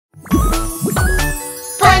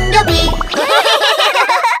Pandobi!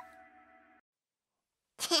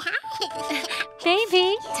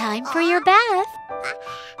 Baby, time for your bath.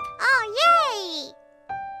 Oh, yay!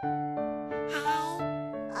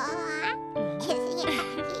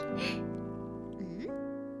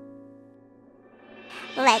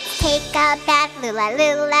 Let's take a bath, lula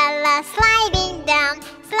lula la, sliding down.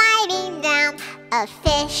 A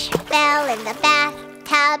fish fell in the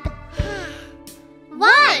bathtub. 1.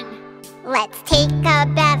 Let's take a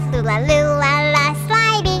bath, lula lula la,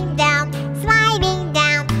 sliding down.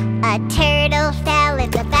 A turtle fell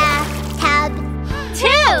in the bathtub. 2.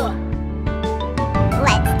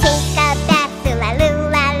 Let's take a bath, lula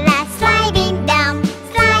lula la, sliding down.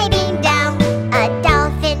 A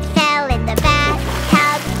dolphin fell in the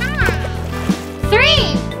bathtub. 3.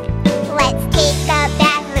 Let's take a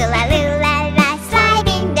bath, lula lula la,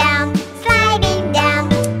 sliding down.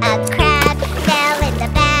 A crab fell in the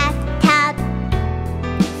bathtub.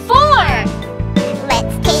 4.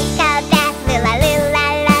 Let's take a bath, lula lula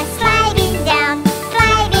la, sliding down.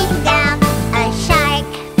 A shark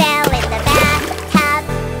fell in the bathtub.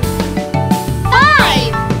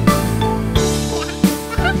 5.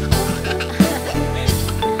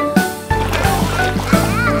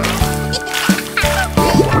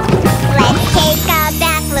 Let's take a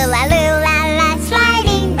bath, lula lula la,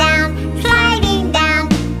 sliding down.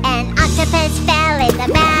 An octopus fell in the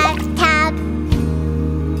bathtub.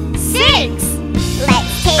 6.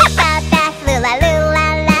 Let's take a bath, lula lula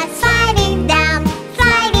la, sliding down.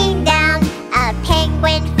 A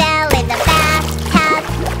penguin fell in the bathtub.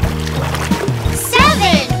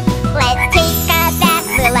 7. Let's take a bath,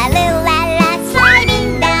 lula lula la,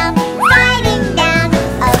 sliding down.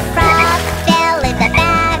 A frog fell in the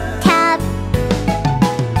bathtub.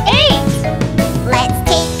 8. Let's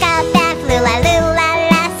take a bath, lula lula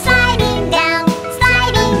la, sliding down.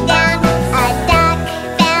 A duck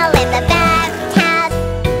fell in the bathtub.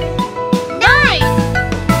 9.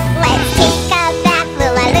 Let's take a bath,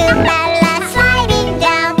 lula lula la, sliding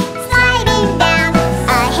down.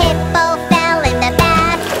 A hippo fell in the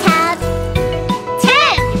bathtub.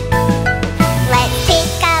 10. Let's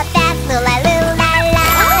take a bath, lula lula la.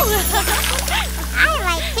 I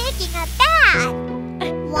like taking a bath.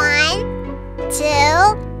 1, 2,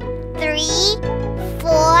 3, 4,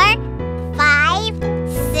 5,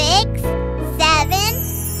 6, 7,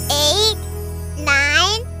 8,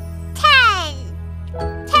 9, 10.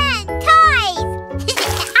 10 toys!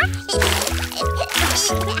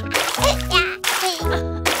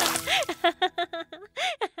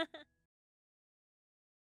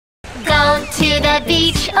 Go to the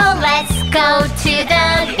beach, oh let's go to the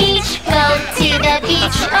beach. Go to the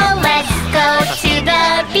beach, oh let's go to the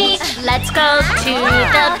beach. Let's go to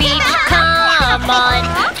the beach, come on.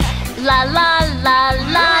 La la la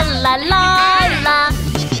la la la la.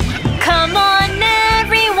 Come on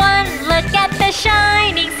everyone, look at the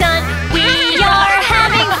shining sun. We are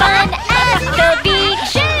having fun at the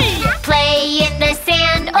beach. Play in the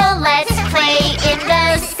sand, oh let's play in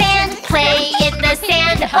the sand. Play in the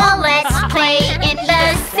sand, oh let's play in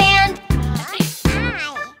the sand.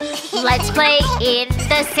 Let's play in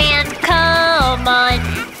the sand, come on.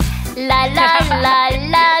 La la la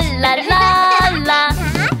la la la la.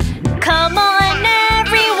 Come on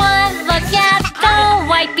everyone, look at the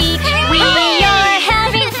white beach. We are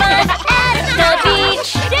having fun at the beach.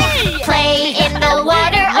 Play in the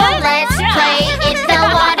water, oh let's play in the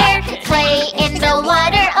water. Play in the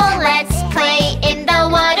water, oh let's play in the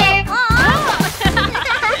water.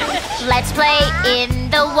 Let's play in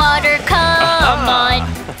the water, come on.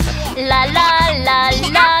 La la la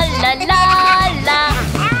la la la la.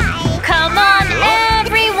 Come on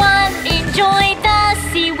everyone, enjoy the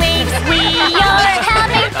sea waves. We are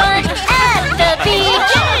having fun at the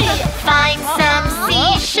beach. Find some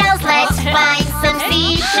seashells, let's find some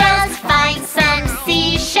seashells. Find some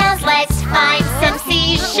seashells, let's find some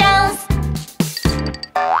seashells.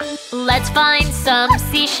 Let's find some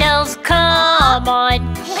seashells, come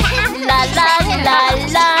on. La la la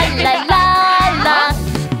la la la la.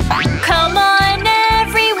 Come on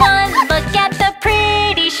everyone, look at the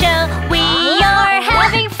pretty shell. We are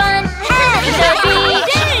having fun at the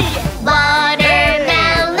beach.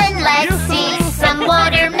 Watermelon, let's eat some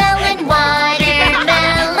watermelon.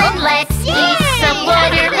 Let's eat some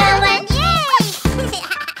watermelon.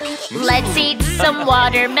 Let's eat some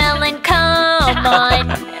watermelon, come on.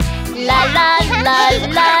 La la la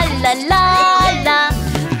la la la la.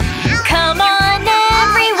 Come on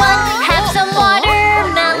everyone, have some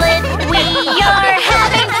watermelon. We are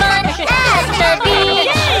having fun at the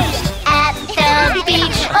beach. At the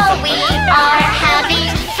beach, oh we are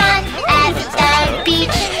having fun at the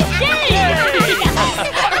beach.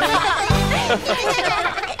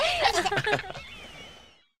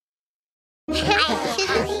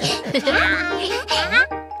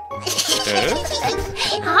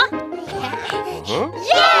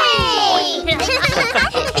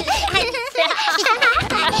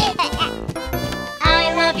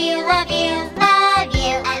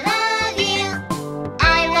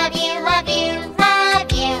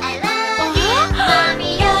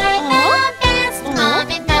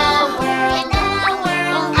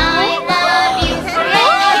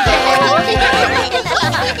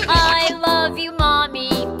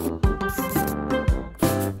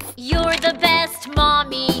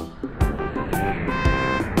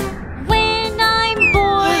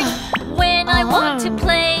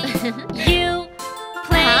 You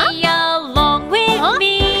play along with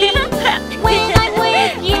me. When I'm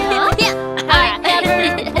with you, I'm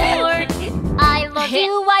never bored. I love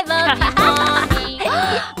you, mommy.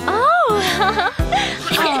 Oh.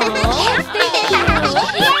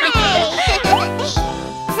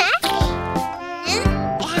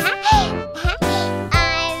 I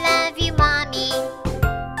love you, Mommy.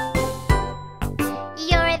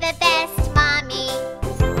 You're the best, Mommy.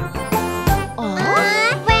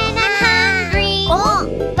 When I'm hungry,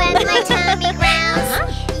 when my tummy growls,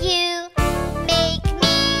 you make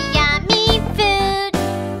me yummy food.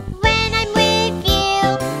 When I'm with you,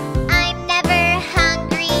 I'm never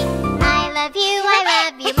hungry. I love you,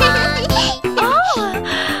 Mommy. I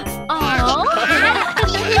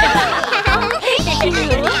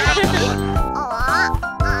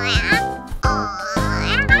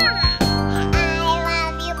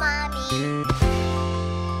love you, Mommy.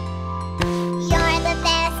 You're the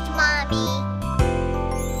best, Mommy.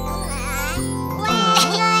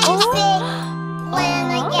 When I'm sick, when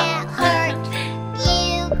I get hurt,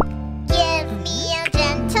 you give me a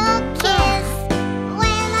gentle kiss.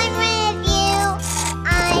 When I'm with you, I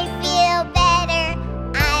feel better.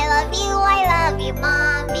 I love you,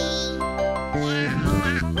 Mommy.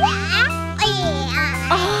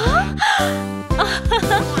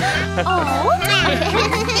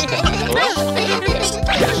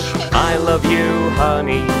 I love you,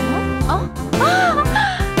 honey.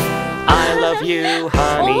 I love you,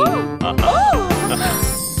 honey.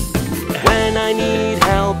 When I need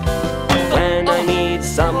help, when I need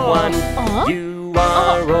someone, you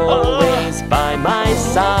are always by my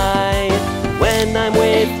side. When I'm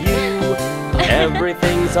with you,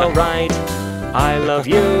 everything's alright. I love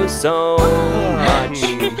you so much.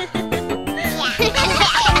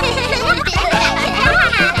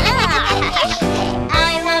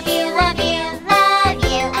 I love you, love you, love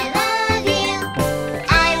you, I love you.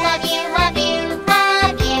 I love you, love you,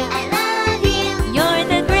 love you, I love you. You're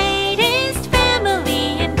the greatest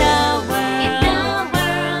family in the world.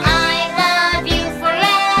 I love you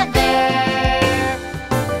forever.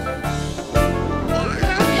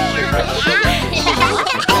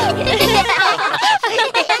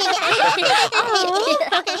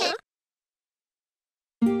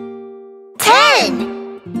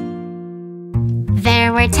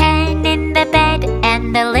 There were 10 in the bed,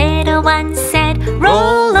 and the little one said,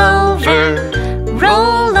 roll over,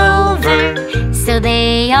 roll over. So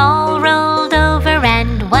they all rolled over,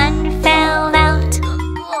 and one fell out.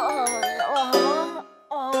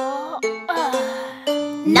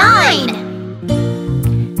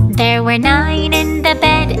 9. There were 9 in the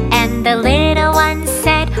bed, and the little one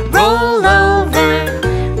said, roll over,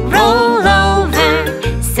 roll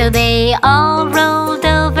over. So they all rolled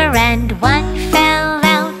over, and one fell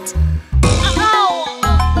out.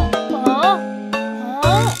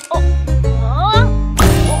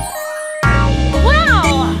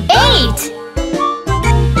 8.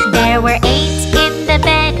 There were 8 in the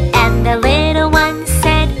bed, and the little one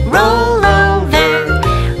said, roll over,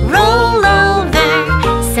 roll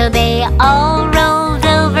over. So they all rolled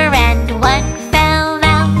over, and one fell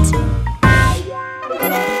out.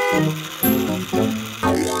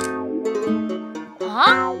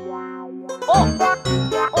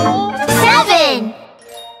 7.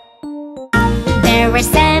 There were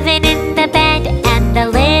 7 in the bed, and the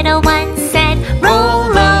little one said,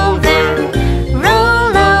 roll over,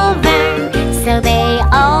 roll over. So they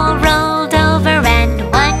all rolled over, and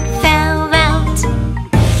one fell out.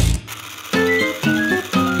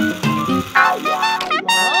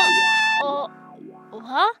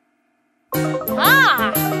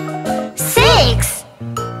 6.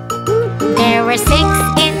 There were 6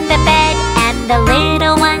 in the bed, and the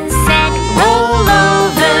little one said, roll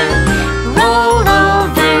over, roll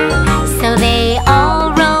over. So they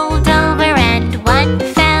all rolled over, and one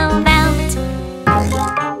fell out.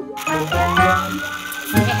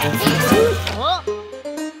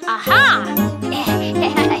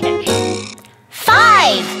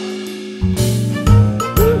 5.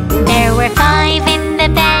 There were 5 in the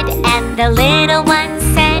bed, and the little one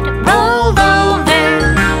said, roll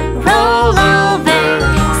over, roll over.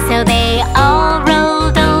 So they all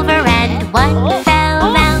rolled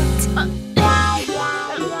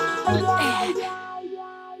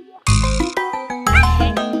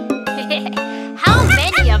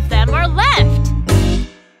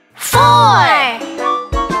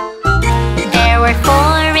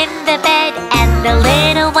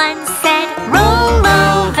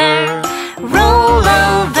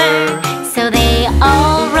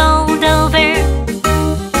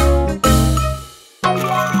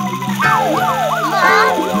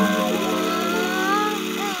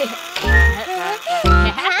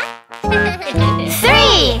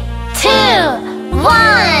 3, 2,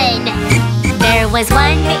 1. There was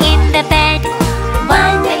one in the bed.